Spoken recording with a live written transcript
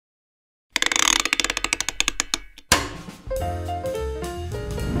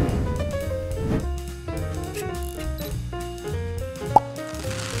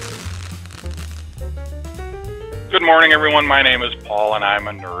Good morning, everyone. My name is Paul, and I'm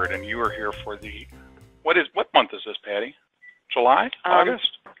a nerd, and you are here for the, what month is this, Patty? July?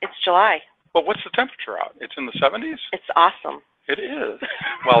 August? It's July. But what's the temperature out? It's in the 70s? It's awesome. It is.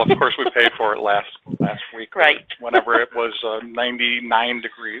 Well, of course, we paid for it last week, right? Whenever it was 99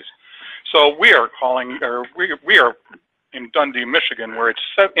 degrees. So we are calling, or we are in Dundee, Michigan, where it's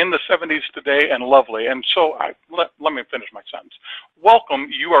in the 70s today and lovely. And so let me finish my sentence. Welcome.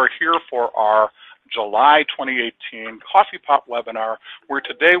 You are here for our July 2018 Coffee Pot webinar, where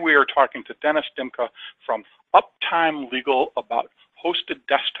today we are talking to Dennis Dimka from Uptime Legal about hosted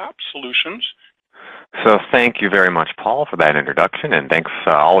desktop solutions. So thank you very much, Paul, for that introduction, and thanks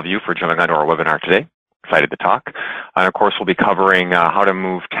all of you for joining on to our webinar today. Excited to talk. And of course, we'll be covering how to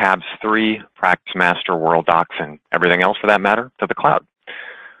move Tabs3, PracticeMaster, Worldox, and everything else for that matter to the cloud.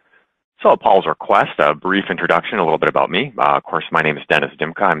 So at Paul's request, a brief introduction, a little bit about me. Of course, my name is Dennis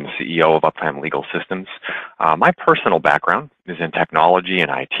Dimka. I'm the CEO of Uptime Legal Systems. My personal background is in technology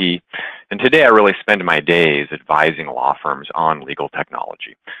and IT, and today I really spend my days advising law firms on legal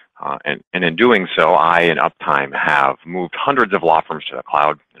technology. And in doing so, I and Uptime have moved hundreds of law firms to the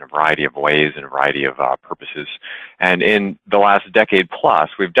cloud in a variety of ways and a variety of purposes. And in the last decade plus,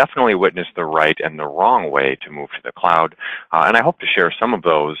 we've definitely witnessed the right and the wrong way to move to the cloud. And I hope to share some of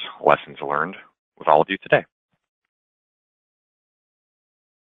those lessons learned with all of you today.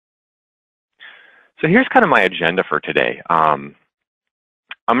 So here's kind of my agenda for today.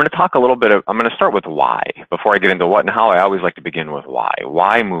 I'm going to talk a little bit I'm going to start with why. Before I get into what and how, I always like to begin with why.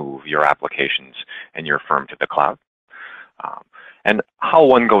 Why move your applications and your firm to the cloud? And how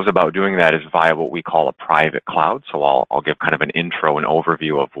one goes about doing that is via what we call a private cloud. So I'll give kind of an intro and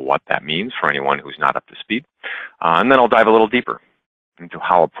overview of what that means for anyone who's not up to speed. And then I'll dive a little deeper into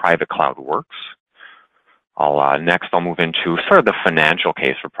how a private cloud works. Next, I'll move into sort of the financial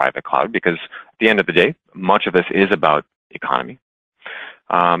case for private cloud, because at the end of the day, much of this is about economy.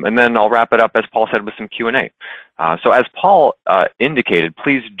 And then I'll wrap it up, as Paul said, with some Q&A. So as Paul indicated,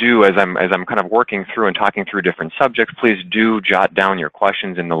 please do, as I'm kind of working through and talking through different subjects, please do jot down your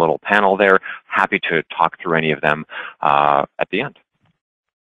questions in the little panel there. Happy to talk through any of them at the end.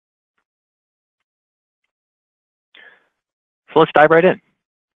 So let's dive right in.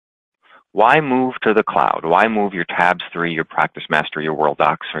 Why move to the cloud? Why move your Tabs3, your PracticeMaster, your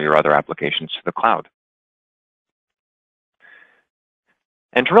Worldox, or your other applications to the cloud?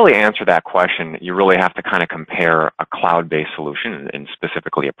 And to really answer that question, you really have to kind of compare a cloud-based solution, and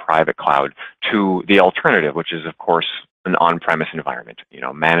specifically a private cloud, to the alternative, which is, of course, an on-premise environment. You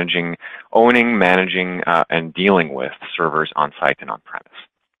know, owning, managing, and dealing with servers on-site and on-premise.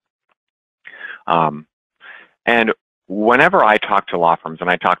 And whenever I talk to law firms, and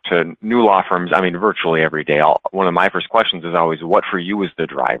I talk to new law firms, I mean, virtually every day, one of my first questions is always, what for you is the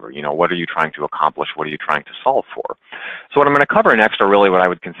driver? You know, what are you trying to accomplish? What are you trying to solve for? So what I'm going to cover next are really what I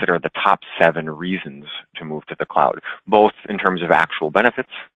would consider the top 7 reasons to move to the cloud, both in terms of actual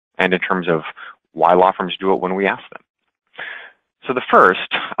benefits and in terms of why law firms do it when we ask them. So the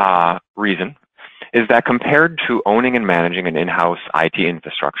first reason is that compared to owning and managing an in-house IT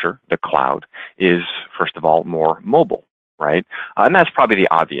infrastructure, the cloud is, first of all, more mobile, right? And that's probably the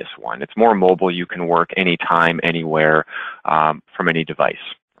obvious one. It's more mobile. You can work anytime, anywhere, from any device,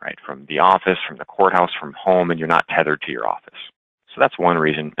 right? From the office, from the courthouse, from home, and you're not tethered to your office. So that's one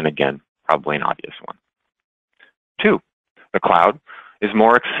reason, and again, probably an obvious one. 2, the cloud is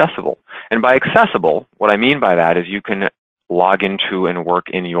more accessible. And by accessible, what I mean by that is you can log into and work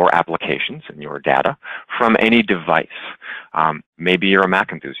in your applications and your data from any device. Maybe you're a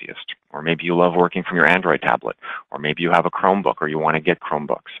Mac enthusiast, or maybe you love working from your Android tablet, or maybe you have a Chromebook or you want to get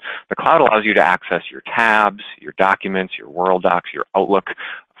Chromebooks. The cloud allows you to access your tabs, your documents, your Worldox, your Outlook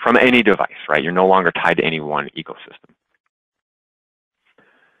from any device, right? You're no longer tied to any one ecosystem.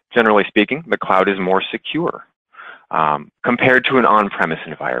 Generally speaking, the cloud is more secure compared to an on-premise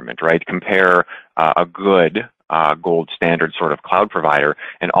environment, right? Compare a good gold standard sort of cloud provider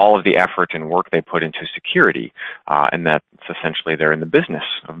and all of the effort and work they put into security, and that's essentially they're in the business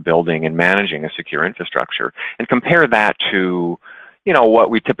of building and managing a secure infrastructure, and compare that to, you know, what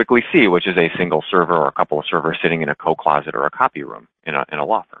we typically see, which is a single server or a couple of servers sitting in a co-closet or a copy room in a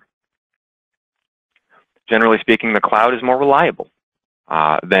law firm. Generally speaking, the cloud is more reliable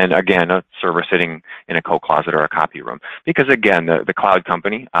than, again, a server sitting in a co-closet or a copy room. Because, again, the cloud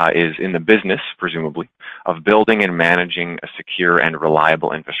company is in the business, presumably, of building and managing a secure and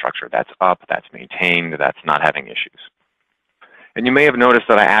reliable infrastructure that's up, that's maintained, that's not having issues. And you may have noticed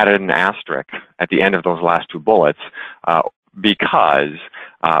that I added an asterisk at the end of those last 2 bullets because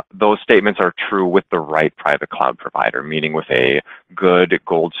Those statements are true with the right private cloud provider, meaning with a good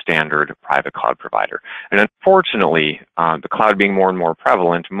gold standard private cloud provider. And unfortunately, the cloud being more and more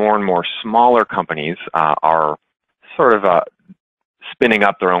prevalent, more and more smaller companies are sort of spinning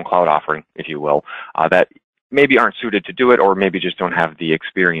up their own cloud offering, if you will, that maybe aren't suited to do it, or maybe just don't have the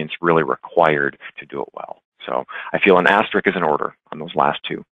experience really required to do it well. So I feel an asterisk is in order on those last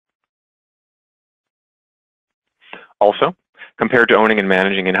two. Also, compared to owning and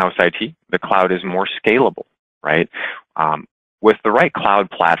managing in-house IT, the cloud is more scalable, right? With the right cloud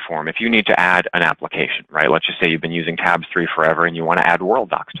platform, if you need to add an application, right? Let's just say you've been using Tabs3 forever and you want to add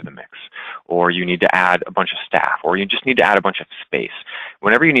Worldox to the mix, or you need to add a bunch of staff, or you just need to add a bunch of space.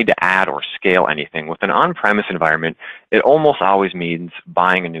 Whenever you need to add or scale anything with an on-premise environment, it almost always means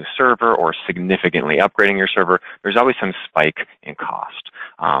buying a new server or significantly upgrading your server. There's always some spike in cost,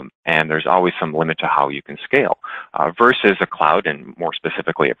 and there's always some limit to how you can scale. Versus a cloud, and more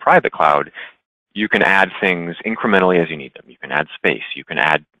specifically a private cloud, you can add things incrementally as you need them. You can add space, you can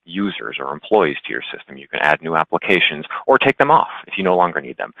add users or employees to your system, you can add new applications, or take them off if you no longer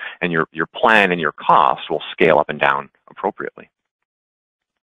need them. And your plan and your cost will scale up and down appropriately.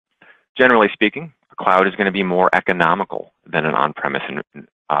 Generally speaking, a cloud is going to be more economical than an on-premise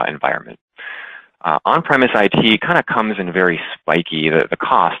environment. On-premise IT kind of comes in very spiky. The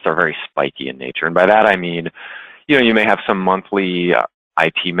costs are very spiky in nature. And by that I mean, you may have some monthly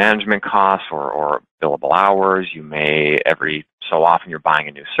IT management costs or billable hours. You may, every so often you're buying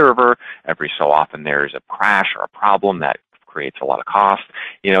a new server. Every so often there's a crash or a problem that creates a lot of cost.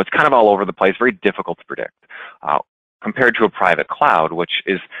 It's kind of all over the place, very difficult to predict. Compared to a private cloud, which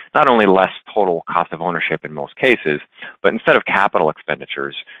is not only less total cost of ownership in most cases, but instead of capital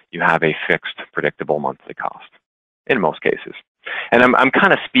expenditures, you have a fixed, predictable monthly cost in most cases. And I'm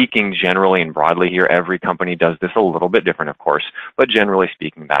kind of speaking generally and broadly here. Every company does this a little bit different, of course, but generally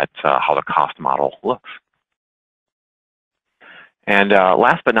speaking, that's how the cost model looks. And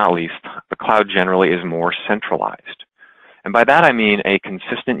last but not least, the cloud generally is more centralized. And by that I mean a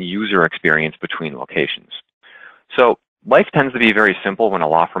consistent user experience between locations. So life tends to be very simple when a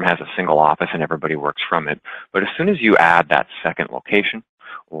law firm has a single office and everybody works from it. But as soon as you add that second location,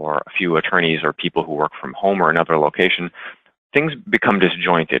 or a few attorneys or people who work from home or another location, things become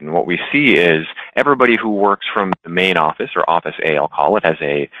disjointed. And what we see is everybody who works from the main office, or Office A, I'll call it, has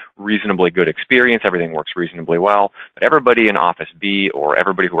a reasonably good experience. Everything works reasonably well. But everybody in Office B, or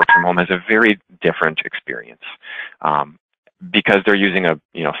everybody who works from home, has a very different experience because they're using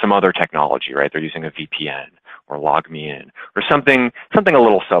some other technology, right? They're using a VPN or LogMeIn or something a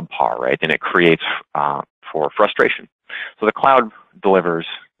little subpar, right? And it creates for frustration. So the cloud delivers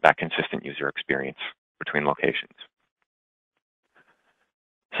that consistent user experience between locations.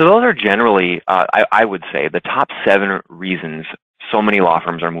 So those are generally, I would say, the top 7 reasons so many law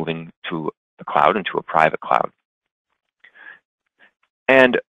firms are moving to the cloud and to a private cloud.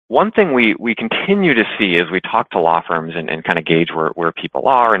 And one thing we continue to see as we talk to law firms and kind of gauge where people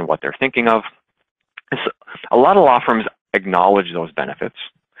are and what they're thinking of is a lot of law firms acknowledge those benefits.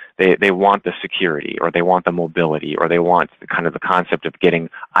 They want the security, or they want the mobility, or they want kind of the concept of getting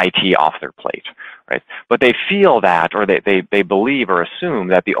IT off their plate, right? But they feel that, or they believe or assume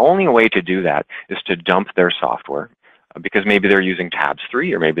that the only way to do that is to dump their software, because maybe they're using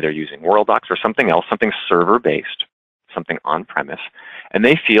Tabs3, or maybe they're using Worldox or something else, something server-based, something on-premise, and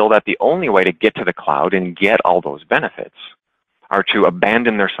they feel that the only way to get to the cloud and get all those benefits are to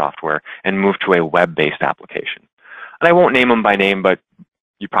abandon their software and move to a web-based application. And I won't name them by name, but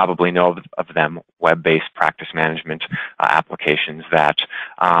you probably know of them, web-based practice management applications that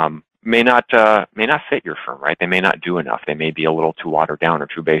may not fit your firm, right? They may not do enough. They may be a little too watered down or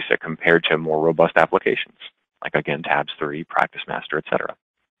too basic compared to more robust applications, like, again, Tabs3, PracticeMaster, etc.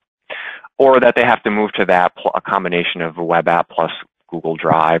 Or that they have to move to a combination of a web app plus Google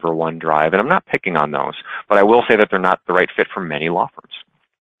Drive or OneDrive. And I'm not picking on those, but I will say that they're not the right fit for many law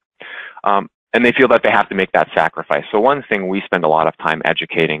firms. And they feel that they have to make that sacrifice. So one thing we spend a lot of time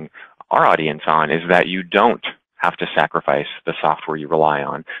educating our audience on is that you don't have to sacrifice the software you rely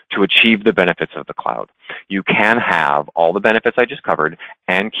on to achieve the benefits of the cloud. You can have all the benefits I just covered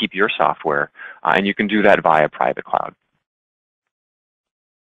and keep your software, and you can do that via private cloud.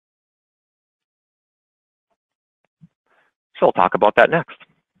 So I'll talk about that next.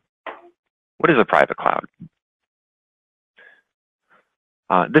 What is a private cloud?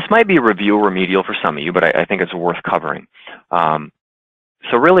 This might be review or remedial for some of you, but I think it's worth covering.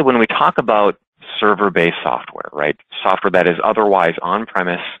 So really, when we talk about server-based software, right, software that is otherwise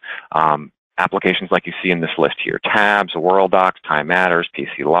on-premise, applications like you see in this list here, Tabs, Worldox, Time Matters,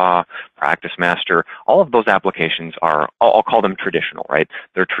 PC Law, PracticeMaster, all of those applications are, I'll call them traditional, right?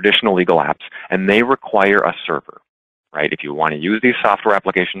 They're traditional legal apps, and they require a server, right? If you want to use these software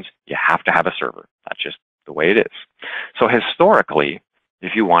applications, you have to have a server. That's just the way it is. So historically,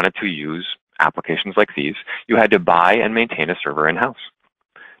 if you wanted to use applications like these, you had to buy and maintain a server in-house.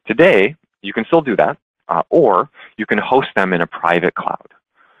 Today, you can still do that, or you can host them in a private cloud.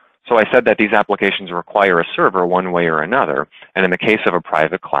 So I said that these applications require a server one way or another, and in the case of a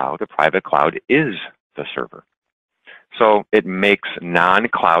private cloud is the server. So it makes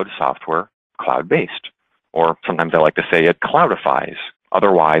non-cloud software cloud-based, or sometimes I like to say it cloudifies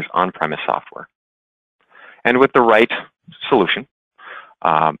otherwise on-premise software. And with the right solution,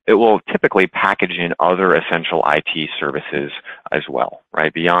 it will typically package in other essential IT services as well,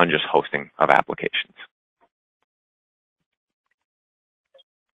 right, beyond just hosting of applications.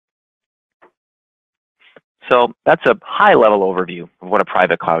 So that's a high-level overview of what a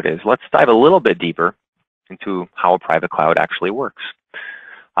private cloud is. Let's dive a little bit deeper into how a private cloud actually works.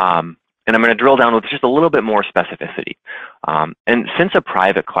 And I'm going to drill down with just a little bit more specificity. And since a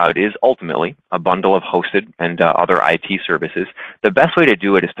private cloud is ultimately a bundle of hosted and other IT services, the best way to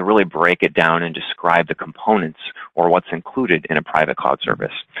do it is to really break it down and describe the components or what's included in a private cloud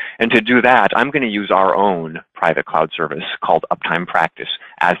service. And to do that, I'm going to use our own private cloud service called Uptime Practice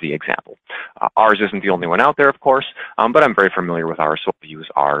as the example. Ours isn't the only one out there, of course, but I'm very familiar with ours, so I'll use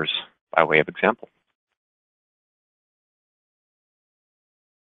ours by way of example.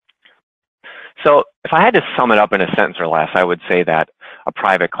 So if I had to sum it up in a sentence or less, I would say that a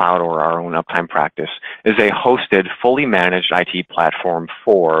private cloud or our own Uptime Practice is a hosted, fully managed IT platform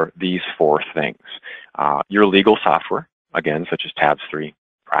for these four things. Your legal software, again, such as Tabs3,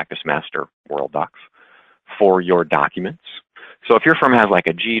 PracticeMaster, Worldox, for your documents. So if your firm has like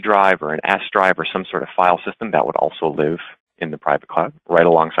a G drive or an S drive or some sort of file system, that would also live in the private cloud right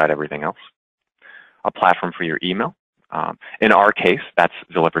alongside everything else. A platform for your email. In our case, that's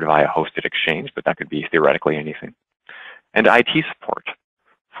delivered via hosted exchange, but that could be theoretically anything. And IT support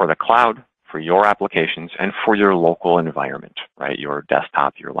for the cloud, for your applications, and for your local environment, right? Your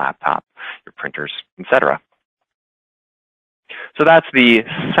desktop, your laptop, your printers, etc. So that's the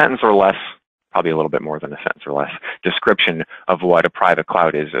sentence or less, probably a little bit more than a sentence or less, description of what a private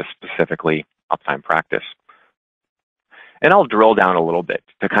cloud is, specifically Uptime Practice. And I'll drill down a little bit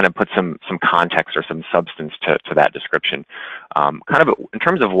to kind of put some context or some substance to that description. Kind of in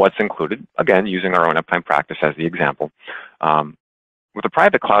terms of what's included, again, using our own Uptime Practice as the example. With a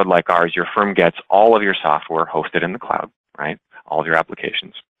private cloud like ours, your firm gets all of your software hosted in the cloud, right? All of your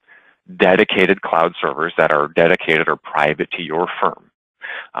applications. Dedicated cloud servers that are dedicated or private to your firm.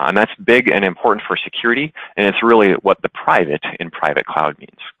 And that's big and important for security, and it's really what the private in private cloud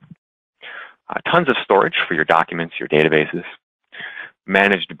means. Tons of storage for your documents, your databases.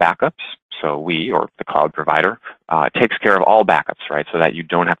 Managed backups, so we, or the cloud provider, takes care of all backups, right, so that you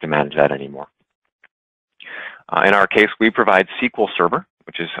don't have to manage that anymore. In our case, we provide SQL Server,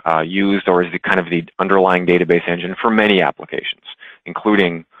 which is used or is kind of the underlying database engine for many applications,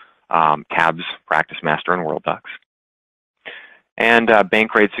 including Tabs, PracticeMaster, and Worldox. And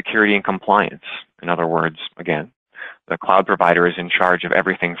bank-grade security and compliance. In other words, again, the cloud provider is in charge of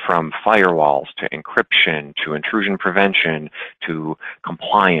everything from firewalls to encryption to intrusion prevention to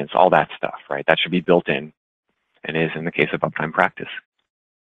compliance, all that stuff, right? That should be built in and is in the case of Uptime Practice.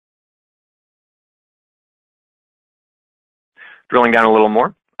 Drilling down a little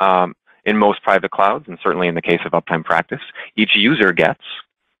more, in most private clouds, and certainly in the case of Uptime Practice, each user gets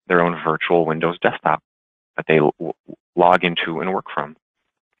their own virtual Windows desktop that they log into and work from.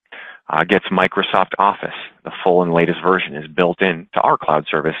 Gets Microsoft Office. The full and latest version is built in to our cloud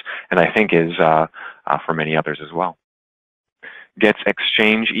service, and I think is for many others as well. Gets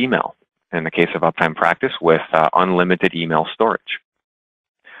Exchange email, in the case of Uptime Practice, with unlimited email storage.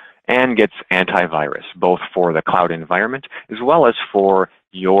 And gets antivirus, both for the cloud environment as well as for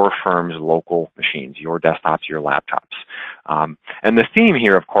your firm's local machines, your desktops, your laptops. And the theme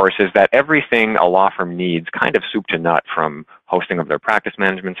here, of course, is that everything a law firm needs, kind of soup to nut, from hosting of their practice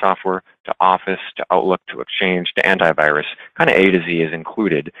management software to Office to Outlook to Exchange to antivirus, kind of A to Z is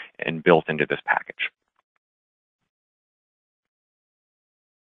included and built into this package.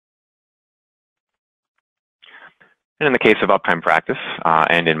 And in the case of Uptime Practice,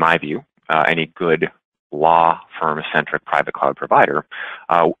 and in my view, any good law firm-centric private cloud provider,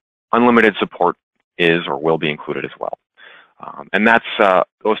 unlimited support is or will be included as well. And that's,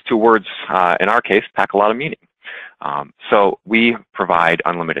 those two words, in our case, pack a lot of meaning. So we provide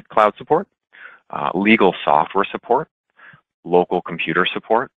unlimited cloud support, legal software support, local computer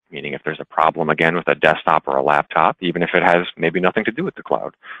support, meaning if there's a problem, again, with a desktop or a laptop, even if it has maybe nothing to do with the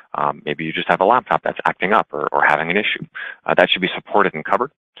cloud. Maybe you just have a laptop that's acting up or having an issue. That should be supported and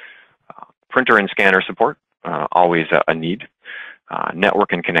covered. Printer and scanner support, always a need.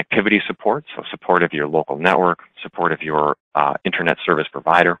 Network and connectivity support, so support of your local network, support of your internet service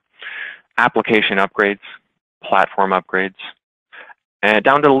provider. Application upgrades, platform upgrades, and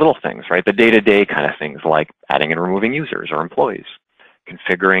down to the little things, right? The day-to-day kind of things like adding and removing users or employees,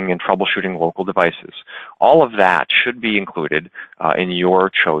 configuring and troubleshooting local devices. All of that should be included in your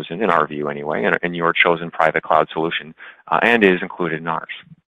chosen, in our view anyway, in your chosen private cloud solution, and is included in ours.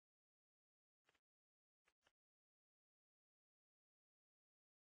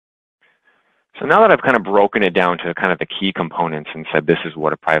 So now that I've kind of broken it down to kind of the key components and said this is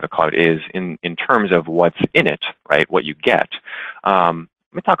what a private cloud is in terms of what's in it, right, what you get, let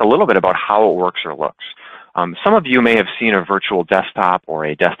me talk a little bit about how it works or looks. Some of you may have seen a virtual desktop or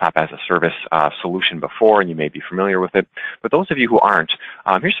a desktop as a service solution before, and you may be familiar with it. But those of you who aren't,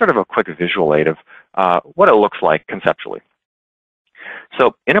 here's sort of a quick visual aid of what it looks like conceptually.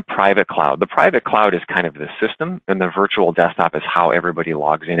 So in a private cloud, the private cloud is kind of the system, and the virtual desktop is how everybody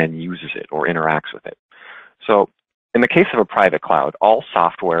logs in and uses it or interacts with it. So in the case of a private cloud, all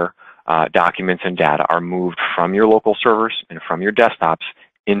software, documents, and data are moved from your local servers and from your desktops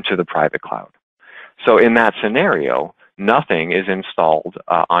into the private cloud. So in that scenario, nothing is installed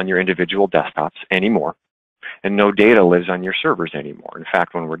on your individual desktops anymore, and no data lives on your servers anymore. In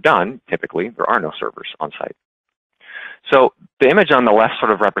fact, when we're done, typically, there are no servers on site. So the image on the left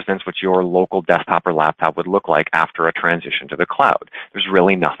sort of represents what your local desktop or laptop would look like after a transition to the cloud. There's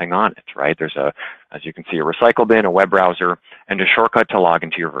really nothing on it, right? There's as you can see, a recycle bin, a web browser, and a shortcut to log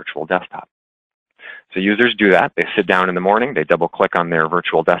into your virtual desktop. So users do that. They sit down in the morning, they double click on their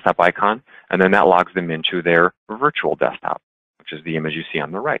virtual desktop icon, and then that logs them into their virtual desktop, which is the image you see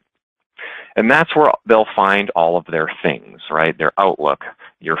on the right. And that's where they'll find all of their things, right? Their Outlook,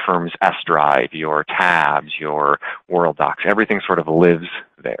 your firm's S drive, your tabs, your Worldox, everything sort of lives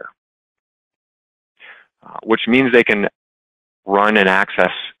there. Which means they can run and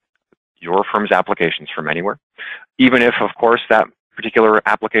access your firm's applications from anywhere, even if, of course, that particular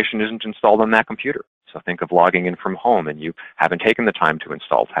application isn't installed on that computer. So think of logging in from home and you haven't taken the time to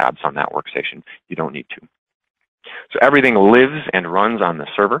install tabs on that workstation. You don't need to. So everything lives and runs on the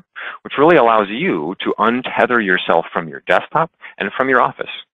server, which really allows you to untether yourself from your desktop and from your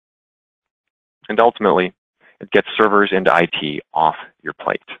office. And ultimately, it gets servers and IT off your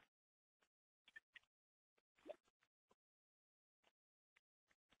plate.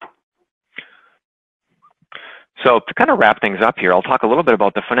 So to kind of wrap things up here, I'll talk a little bit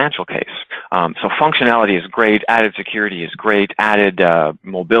about the financial case. So functionality is great, added security is great, added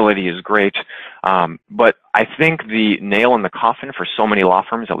mobility is great, but I think the nail in the coffin for so many law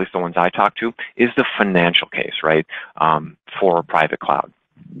firms, at least the ones I talk to, is the financial case, right, for private cloud.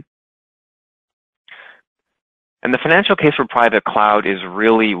 And the financial case for private cloud is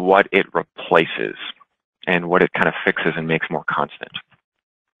really what it replaces and what it kind of fixes and makes more constant.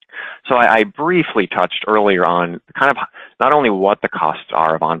 So I briefly touched earlier on kind of not only what the costs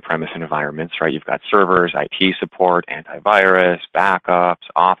are of on-premise environments, right? You've got servers, IT support, antivirus, backups,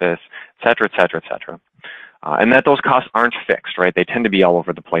 Office, et cetera, et cetera, et cetera. And that those costs aren't fixed, right? They tend to be all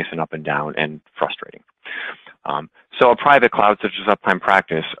over the place and up and down and frustrating. So a private cloud such as Uptime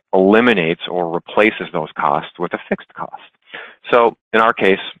Practice eliminates or replaces those costs with a fixed cost. So in our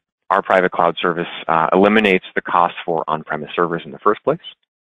case, our private cloud service eliminates the cost for on-premise servers in the first place,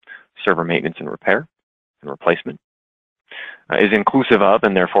 server maintenance and repair and replacement, is inclusive of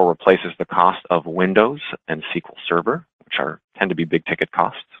and therefore replaces the cost of Windows and SQL Server, which tend to be big ticket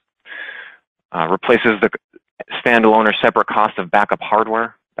costs, replaces the standalone or separate cost of backup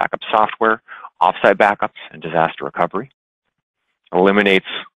hardware, backup software, offsite backups, and disaster recovery, eliminates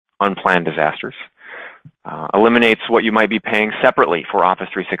unplanned disasters, eliminates what you might be paying separately for Office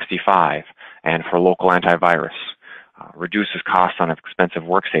 365 and for local antivirus, reduces costs on expensive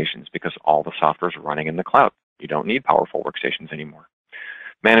workstations because all the software is running in the cloud. You don't need powerful workstations anymore.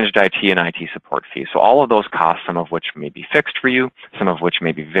 Managed IT and IT support fees. So all of those costs, some of which may be fixed for you, some of which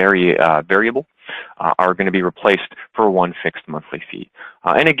may be very variable, are going to be replaced for one fixed monthly fee.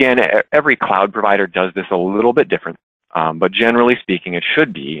 And again, every cloud provider does this a little bit different, but generally speaking, it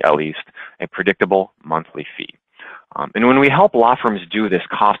should be at least a predictable monthly fee. And when we help law firms do this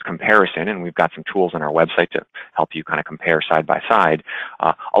cost comparison, and we've got some tools on our website to help you kind of compare side by side,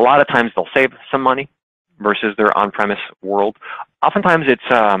 a lot of times they'll save some money versus their on-premise world. Oftentimes it's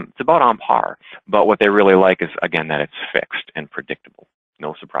about on par, but what they really like is, again, that it's fixed and predictable,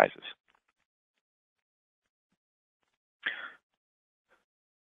 no surprises.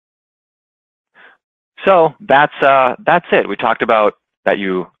 So that's it. We talked about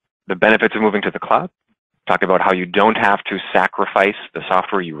the benefits of moving to the cloud. Talked about how you don't have to sacrifice the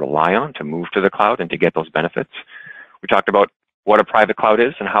software you rely on to move to the cloud and to get those benefits. We talked about what a private cloud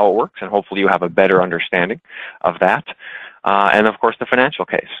is and how it works, and hopefully you have a better understanding of that. And of course, the financial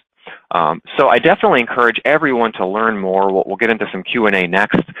case. So I definitely encourage everyone to learn more. We'll get into some Q&A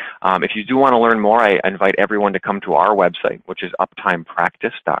next. If you do want to learn more, I invite everyone to come to our website, which is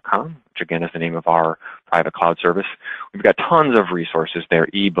uptimepractice.com, which again is the name of our private cloud service. We've got tons of resources there,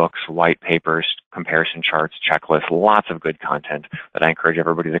 ebooks, white papers, comparison charts, checklists, lots of good content that I encourage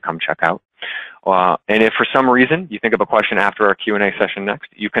everybody to come check out. And if for some reason you think of a question after our Q&A session next,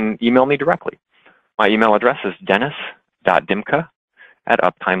 you can email me directly. My email address is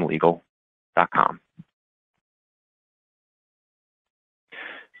dennis.dimka@uptimelegal.com.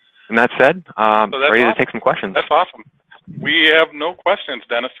 And that said, ready to take some questions. That's awesome. We have no questions,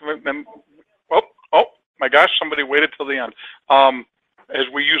 Dennis. Oh my gosh, somebody waited till the end. As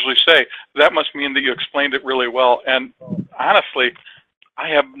we usually say, that must mean that you explained it really well. And honestly, I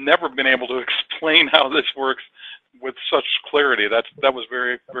have never been able to explain how this works with such clarity. That was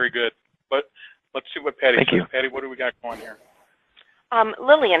very, very good. But let's see what Patty says. Patty, what do we got going here?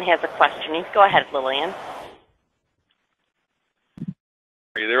 Lillian has a question. You go ahead, Lillian.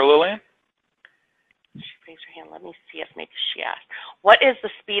 Are you there, Lillian? She raised her hand. Let me see if maybe she asked. What is the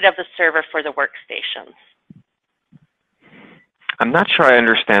speed of the server for the workstations? I'm not sure I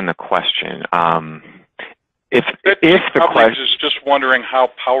understand the question. If the question is just wondering how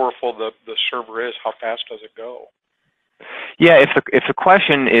powerful the server is, how fast does it go? Yeah, if the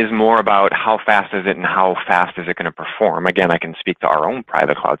question is more about how fast is it and how fast is it going to perform, again, I can speak to our own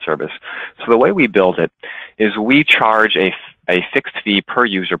private cloud service. So the way we build it is we charge a fixed fee per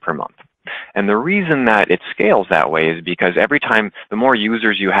user per month. And the reason that it scales that way is because every time, the more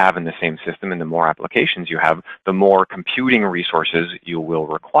users you have in the same system and the more applications you have, the more computing resources you will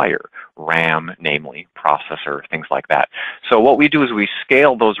require. RAM, namely, processor, things like that. So what we do is we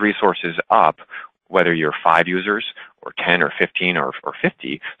scale those resources up, whether you're 5 users or 10 or 15 or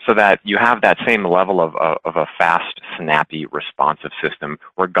 50, so that you have that same level of a fast, snappy, responsive system,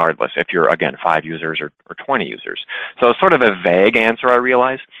 regardless if you're, again, 5 users or 20 users. So it's sort of a vague answer, I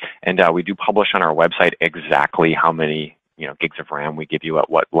realize, and we do publish on our website exactly how many gigs of RAM we give you at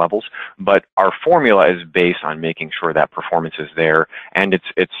what levels, but our formula is based on making sure that performance is there, and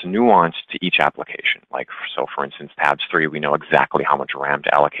it's nuanced to each application. Like, so for instance, Tabs3, we know exactly how much RAM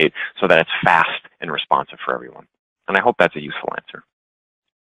to allocate so that it's fast and responsive for everyone. And I hope that's a useful answer.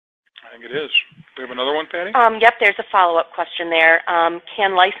 I think it is. Do we have another one, Patty? Yep, there's a follow-up question there.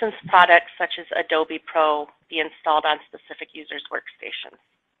 Can licensed products such as Adobe Pro be installed on specific users' workstations?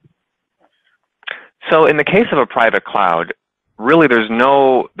 So in the case of a private cloud, really there's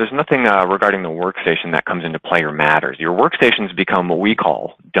nothing regarding the workstation that comes into play or matters. Your workstations become what we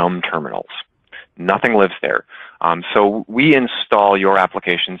call dumb terminals. Nothing lives there. So we install your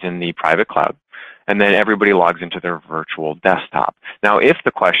applications in the private cloud, and then everybody logs into their virtual desktop. Now, if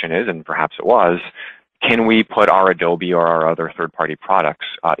the question is, and perhaps it was, can we put our Adobe or our other third-party products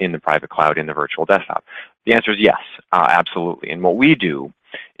in the private cloud in the virtual desktop? The answer is yes, absolutely. And what we do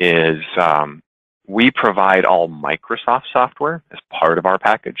is we provide all Microsoft software as part of our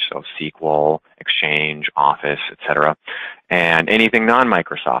package, so SQL, Exchange, Office, etc. And anything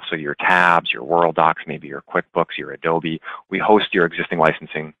non-Microsoft, so your Tabs, your Worldox, maybe your QuickBooks, your Adobe, we host your existing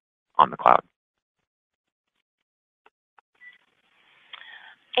licensing on the cloud.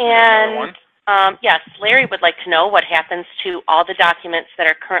 And yes, Larry would like to know what happens to all the documents that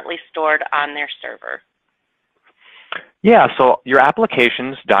are currently stored on their server. Yeah, so your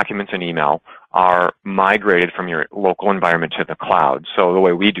applications, documents, and email are migrated from your local environment to the cloud. So the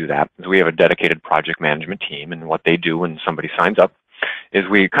way we do that is we have a dedicated project management team, and what they do when somebody signs up is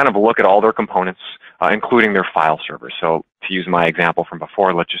we kind of look at all their components, including their file server. So to use my example from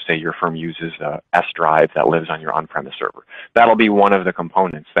before, let's just say your firm uses a S drive that lives on your on-premise server. That'll be one of the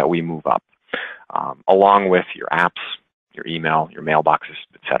components that we move up, along with your apps, your email, your mailboxes,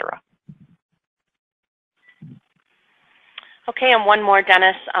 etc. Okay, and one more,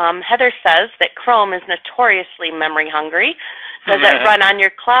 Dennis. Heather says that Chrome is notoriously memory hungry. Does it run on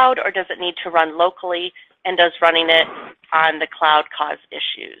your cloud, or does it need to run locally, and does running it on the cloud cause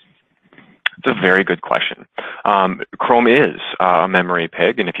issues? It's a very good question. Chrome is a memory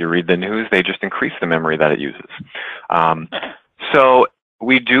pig, and if you read the news, they just increase the memory that it uses. So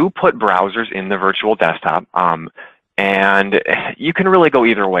we do put browsers in the virtual desktop, and you can really go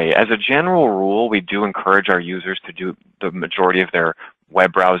either way. As a general rule, we do encourage our users to do the majority of their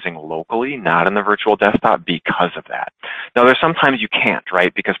web browsing locally, not on the virtual desktop, because of that. Now, there's sometimes you can't,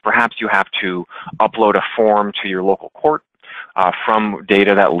 right? Because perhaps you have to upload a form to your local court from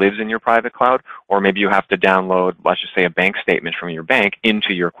data that lives in your private cloud, or maybe you have to download, let's just say, a bank statement from your bank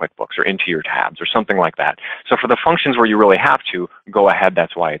into your QuickBooks or into your Tabs or something like that. So for the functions where you really have to, go ahead,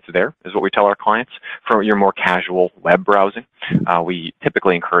 that's why it's there, is what we tell our clients. For your more casual web browsing, we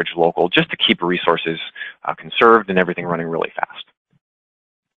typically encourage local just to keep resources conserved and everything running really fast.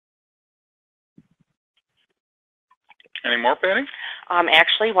 Any more, Patty?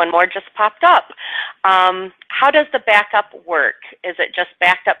 Actually, one more just popped up. How does the backup work? Is it just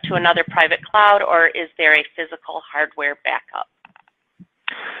backed up to another private cloud, or is there a physical hardware backup?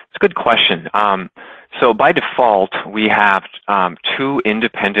 It's a good question. So by default, we have two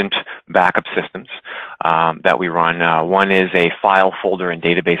independent backup systems that we run. One is a file, folder, and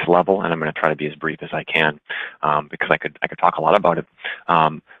database level, and I'm going to try to be as brief as I can because I could talk a lot about it.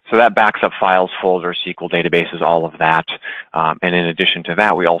 So that backs up files, folders, SQL databases, all of that. And in addition to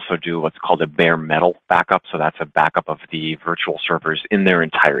that, we also do what's called a bare metal backup. So that's a backup of the virtual servers in their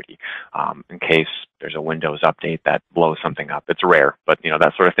entirety in case there's a Windows update that blows something up. It's rare, but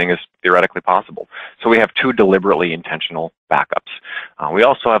that sort of thing is theoretically possible. So we have two deliberately intentional backups. We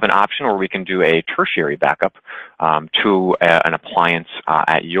also have an option where we can do a tertiary backup to an appliance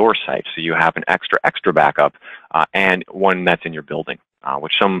at your site. So you have an extra backup and one that's in your building,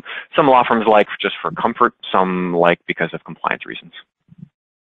 which some law firms like just for comfort, some like because of compliance reasons.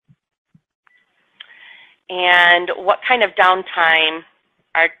 And what kind of downtime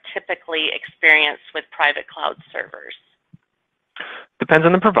are typically experienced with private cloud servers? Depends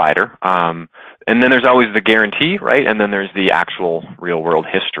on the provider. And then there's always the guarantee, right? And then there's the actual real-world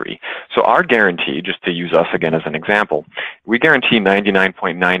history. So our guarantee, just to use us again as an example, we guarantee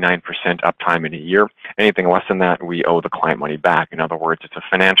 99.99% uptime in a year. Anything less than that, we owe the client money back. In other words, it's a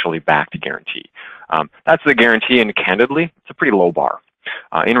financially backed guarantee. That's the guarantee, and candidly, it's a pretty low bar.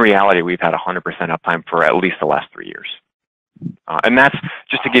 In reality, we've had 100% uptime for at least the last 3 years. And that's,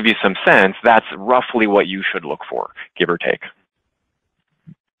 just to give you some sense, that's roughly what you should look for, give or take.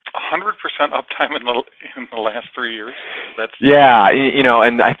 100% uptime in the last 3 years. That's yeah,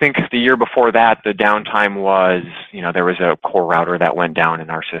 and I think the year before that, the downtime was, there was a core router that went down in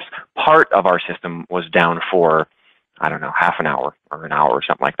our system. Part of our system was down for, I don't know, half an hour or an hour or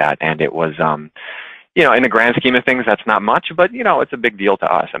something like that, and it was, in the grand scheme of things, that's not much, but it's a big deal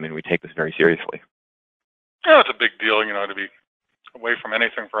to us. I mean, we take this very seriously. Yeah, it's a big deal, to be away from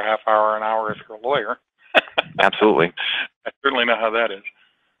anything for a half hour, an hour if you're a lawyer. Absolutely. I certainly know how that is.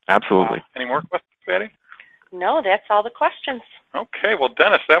 Absolutely. Any more questions, Patty? No, that's all the questions. Okay, well,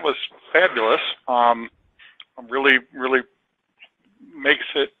 Dennis, that was fabulous. Really makes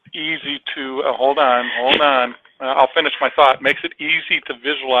it easy to, hold on. I'll finish my thought. Makes it easy to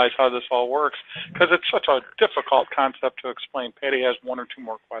visualize how this all works because it's such a difficult concept to explain. Patty has one or two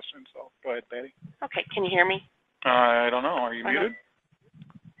more questions, so go ahead, Patty. Okay, can you hear me? I don't know. Are you muted?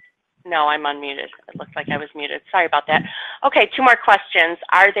 No, I'm unmuted. It looks like I was muted. Sorry about that. Okay, two more questions.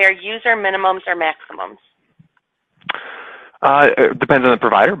 Are there user minimums or maximums? It depends on the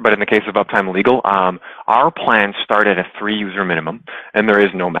provider, but in the case of Uptime Legal, our plans start at a 3-user minimum, and there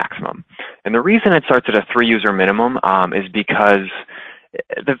is no maximum. And the reason it starts at a 3-user minimum is because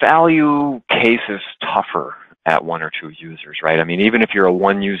the value case is tougher at 1 or 2 users, right? I mean, even if you're a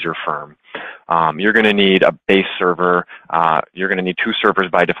 1-user firm, you're going to need a base server. You're going to need 2 servers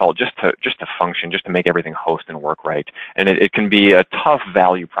by default just to function, just to make everything host and work right. And it can be a tough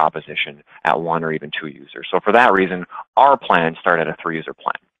value proposition at 1 or even 2 users. So for that reason, our plans start at a 3-user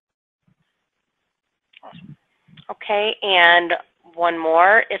plan. Awesome. Okay, and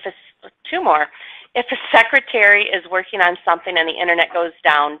two more. If a secretary is working on something and the internet goes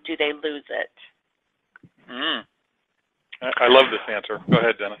down, do they lose it? I love this answer. Go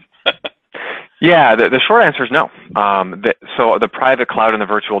ahead, Dennis. Yeah, the short answer is no. So the private cloud and the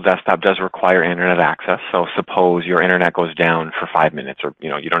virtual desktop does require internet access. So suppose your internet goes down for 5 minutes, or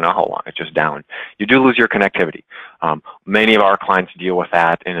you don't know how long, it's just down. You do lose your connectivity. Many of our clients deal with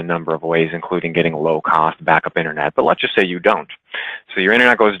that in a number of ways, including getting low-cost backup internet. But let's just say you don't. So your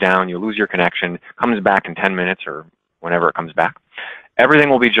internet goes down, you lose your connection, comes back in 10 minutes or whenever it comes back. Everything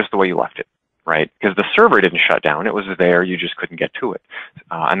will be just the way you left it. Right? Because the server didn't shut down. It was there. You just couldn't get to it.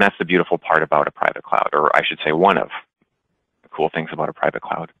 And that's the beautiful part about a private cloud, or I should say one of the cool things about a private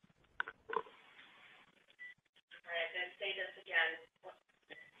cloud.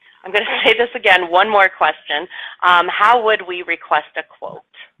 I'm going to say this again. One more question. How would we request a quote?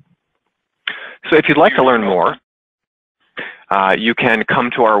 So if you'd like to learn more, you can come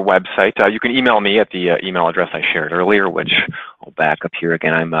to our website. You can email me at the email address I shared earlier, which I'll back up here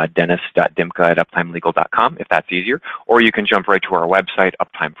again. I'm dennis.dimka@uptimelegal.com if that's easier. Or you can jump right to our website,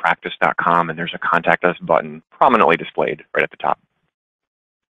 uptimepractice.com, and there's a Contact Us button prominently displayed right at the top.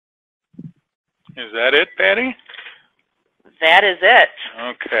 Is that it, Patty? That is it.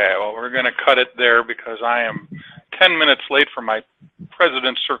 Okay, well, we're going to cut it there because I am 10 minutes late for my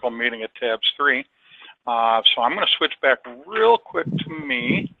President's Circle meeting at Tabs3. So I'm going to switch back real quick to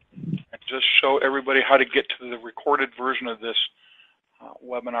me and just show everybody how to get to the recorded version of this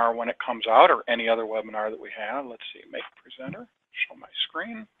webinar when it comes out, or any other webinar that we have. Let's see, make presenter, show my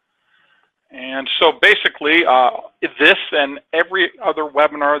screen. And so basically, this and every other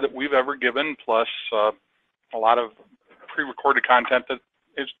webinar that we've ever given, plus a lot of pre-recorded content that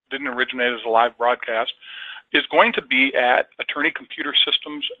didn't originate as a live broadcast, is going to be at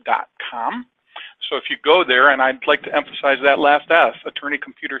attorneycomputersystems.com. So if you go there, and I'd like to emphasize that last S,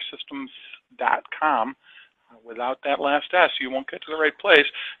 attorneycomputersystems.com. Without that last S, you won't get to the right place.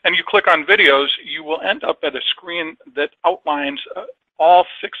 And you click on videos, you will end up at a screen that outlines all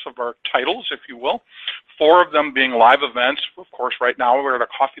 6 of our titles, if you will, 4 of them being live events. Of course, right now we're at a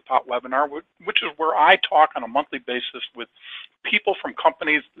coffee pot webinar, which is where I talk on a monthly basis with people from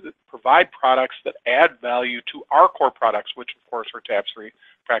companies that provide products that add value to our core products, which of course are Tabs3,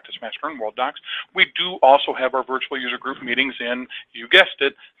 PracticeMaster, and Worldox. We do also have our virtual user group meetings in, you guessed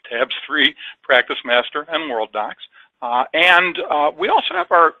it, Tabs3, PracticeMaster, and Worldox. We also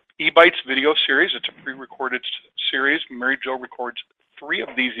have our eBytes video series. It's a pre-recorded series. Mary Jo records 3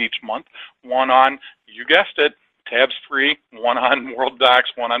 of these each month, one on, you guessed it, Tabs3, one on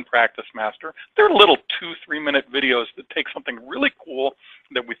Worldox, one on PracticeMaster. They're little 2-3 minute videos that take something really cool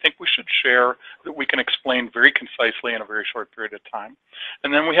that we think we should share, that we can explain very concisely in a very short period of time.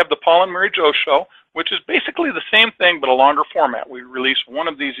 And then we have the Paul and Mary Jo Show, which is basically the same thing but a longer format. We release one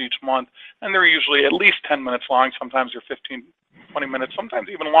of these each month, and they're usually at least 10 minutes long. Sometimes they're 15, 20 minutes, sometimes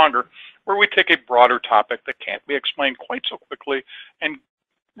even longer, where we take a broader topic that can't be explained quite so quickly and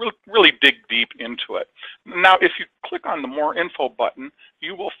really dig deep into it. Now, if you click on the More Info button,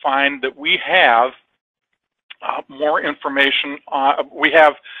 you will find that we have more information.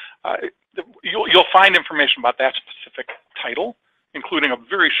 You'll find information about that specific title, including a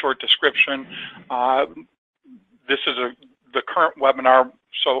very short description. This is the current webinar,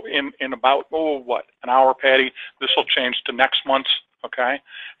 so in about, an hour, Patty, this will change to next month's, okay?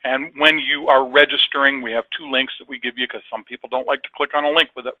 And when you are registering, we have 2 links that we give you because some people don't like to click on a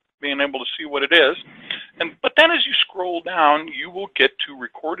link without being able to see what it is. But then as you scroll down, you will get to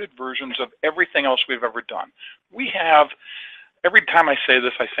recorded versions of everything else we've ever done. We have, every time I say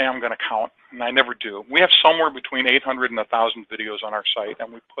this, I say I'm going to count, and I never do. We have somewhere between 800 and 1,000 videos on our site,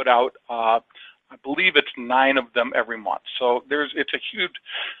 and we put out, I believe it's 9 of them every month. So it's a huge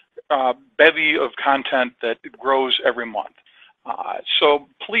bevy of content that grows every month. So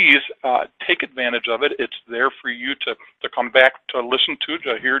please take advantage of it. It's there for you to come back to listen to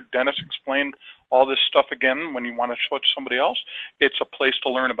hear Dennis explain all this stuff again when you want to show it to somebody else. It's a place to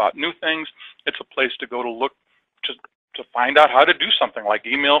learn about new things. It's a place to go to look to find out how to do something like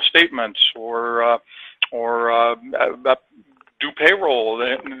email statements or do payroll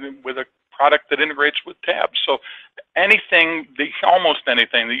with a product that integrates with Tabs. So almost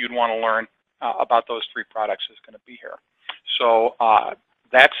anything that you'd want to learn about those 3 products is going to be here. So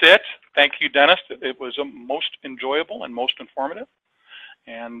that's it. Thank you, Dennis. It was most enjoyable and most informative.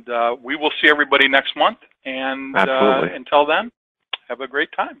 And we will see everybody next month. And until then, have a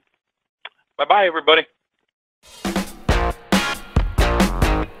great time. Bye-bye, everybody.